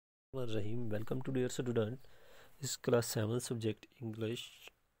Rahim welcome to dear student इस class 7 subject English.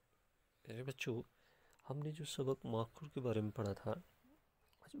 मेरे बच्चों, हमने जो सबक मार्कोर के बारे में पढ़ा था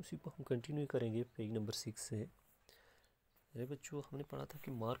आज उसी को हम कंटिन्यू करेंगे पेज नंबर 6 से। मेरे बच्चों, हमने पढ़ा था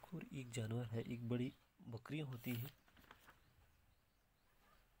कि मार्कोर एक जानवर है, एक बड़ी बकरियां होती हैं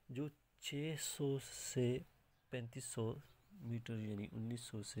जो 600 से 3500 मीटर यानी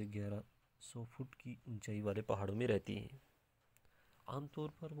 1900 से 1100 फुट की ऊंचाई वाले पहाड़ों में रहती हैं। आमतौर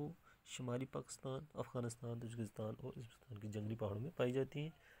पर वो शुमाली पाकिस्तान, अफ़गानिस्तान, तजिकिस्तान और उज़्बेकिस्तान के जंगली पहाड़ों में पाई जाती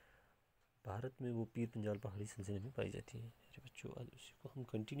हैं। भारत में वो पीर पंजाल पहाड़ी सिलसिले में पाई जाती हैं। मेरे बच्चों, आज उसी को हम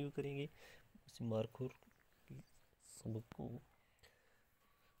कंटिन्यू करेंगे, उसी मार्कोर की सबक को।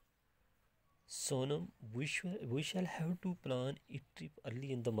 Sonam, we shall have to plan a trip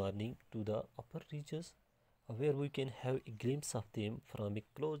early in the morning to the upper reaches where we can have a glimpse of them from a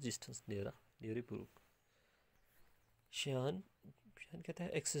close distance near a brook. Shan कहता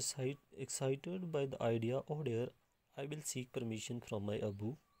है excited by the idea, oh dear, I will seek permission from my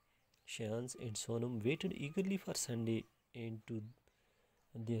Abu. Shans and Sonam waited eagerly for Sunday, and to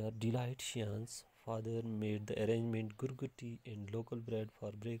their delight Shans' father made the arrangement gurguti and local bread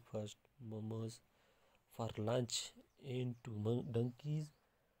for breakfast, momos for lunch, and two donkeys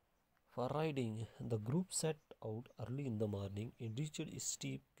for riding. The group set out early in the morning and reached a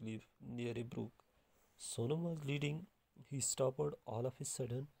steep cliff near a brook. Sonam was leading. He stopped all of a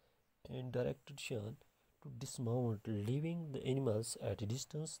sudden and directed Shan to dismount, leaving the animals at a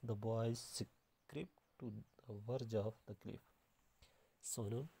distance. The boys crept to the verge of the cliff.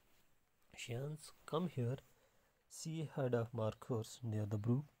 Sonam, Shans, come here. See a herd of markers near the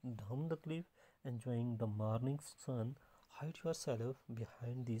brook, down the cliff, enjoying the morning sun. Hide yourself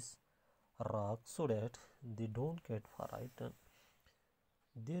behind this rock so that they don't get frightened.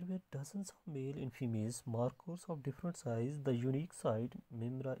 There were dozens of male and female markers of different sizes. The unique sight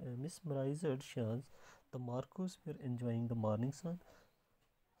mesmerized Shans. The markers were enjoying the morning sun,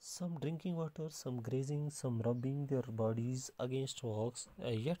 some drinking water, some grazing, some rubbing their bodies against rocks,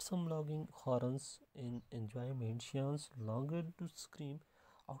 yet some logging horns in enjoyment. Shans longed to scream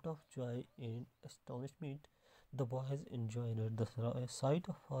out of joy and astonishment. The boys enjoyed the sight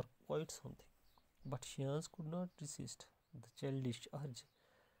for quite something, but Shans could not resist the childish urge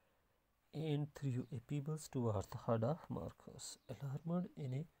and threw a pebbles towards the herd of markers. Alarmed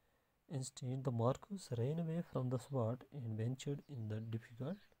in an instant, the markers ran away from the spot and ventured in the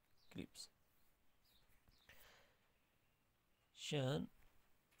difficult cliffs. Shan,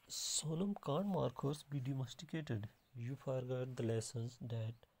 Sonam, can't markers be domesticated? You forgot the lessons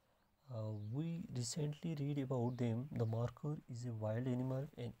that we recently read about them. The marker is a wild animal,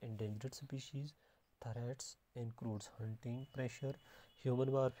 an endangered species. Threats includes hunting, pressure,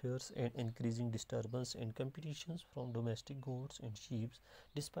 human warfare, and increasing disturbance and competitions from domestic goats and sheep.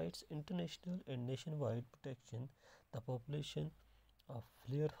 Despite international and nationwide protection, the population of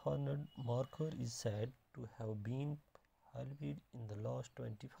flare-horned marker is said to have been halved in the last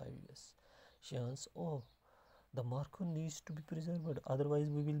 25 years. Chance, oh, the marker needs to be preserved, otherwise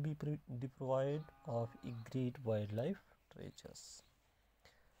we will be deprived of a great wildlife treasures.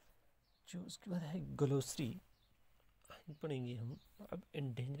 जो उसके बाद है glossary पढ़ेंगे हम। अब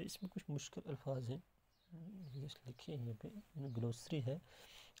endanger, इसमें कुछ मुश्किल अल्फाज हैं, लिखे हैं यहाँ पे। ग्लोसरी है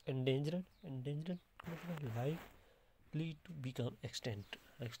एंडेंजर्ड मतलब लाइकली टू बिकम एक्सटेंट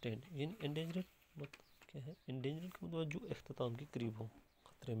यानी एंडेंजर्ड मतलब क्या है? एंडेंजर्ड का मतलब जो अख्ताम के करीब हो,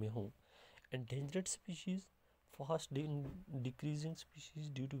 खतरे में हो। Endangered species, fast decreasing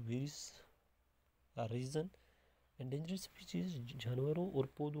species due to various reason. Endangered species जानवरों और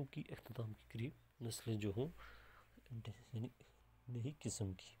पौधों की अख्ताम के करीब नस्लें जो हों, यानी नई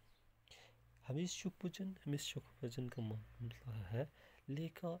किस्म की। हमेश शुकवचन का मतलब है ले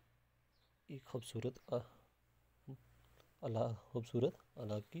का एक खूबसूरत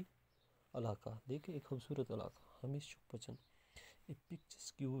इलाका, लेके एक खूबसूरत इलाका। हमेश शुकवचन। A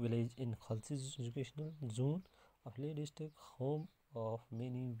picturesque village in Khalsi's educational zone of Leh district, home of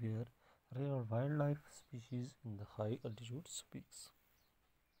many where rare wildlife species in the high altitude speaks.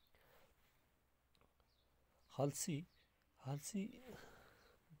 Halsi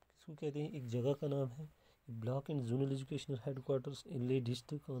किसको कहते हैं? एक जगह का नाम है। Block and zonal educational headquarters इन ले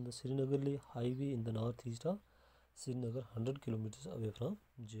डिस्ट्रिक्ट ऑन द श्रीनगर ले highway in the north east of Srinagar, 100 kilometre away from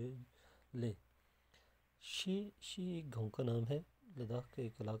ले। शे एक गांव का नाम है। लद्दाख का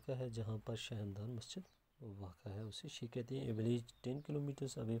एक इलाका है जहाँ पर शहमदान मस्जिद वाक़ा है, उसे शे कहते हैं। ए विलेज 10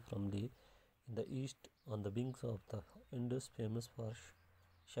 किलोमीटर्स अवे फ्रॉम ले in the east on the Binks of the Indus, famous for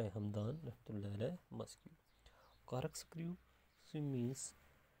Shah Hamdan रहमतुल्लाह मस्जिद। कारक्सक्रू मीन्स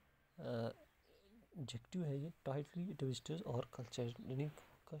एडजेक्टिव है ये, टाइटली ट्विस्टेड और कल्चर यानी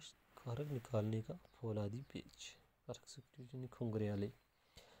का कारक निकालने का फौलादी पेच, कारक से खुंगरियाले।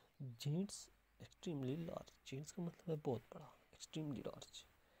 जेंट्स एक्सट्रीमली लार्ज, जेंट्स का मतलब है बहुत बड़ा, एक्सट्रीमली लार्ज।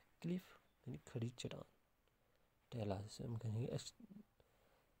 क्लिफ यानी खड़ी चट्टान, टेला जैसे हम कहेंगे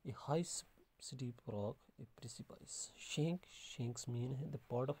ए हाई स्टीप रॉक, ए प्रेसिपाइस। शेंक, शेंक्स मीन है the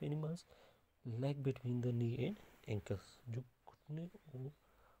part of animals leg between the knee and ankles, जो घुटने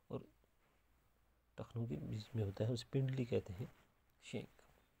और टखनों के बीच में होता है, उसे पिंडली कहते हैं, shank.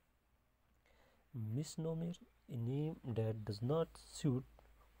 Misnomer, a name that does not suit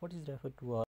what is referred to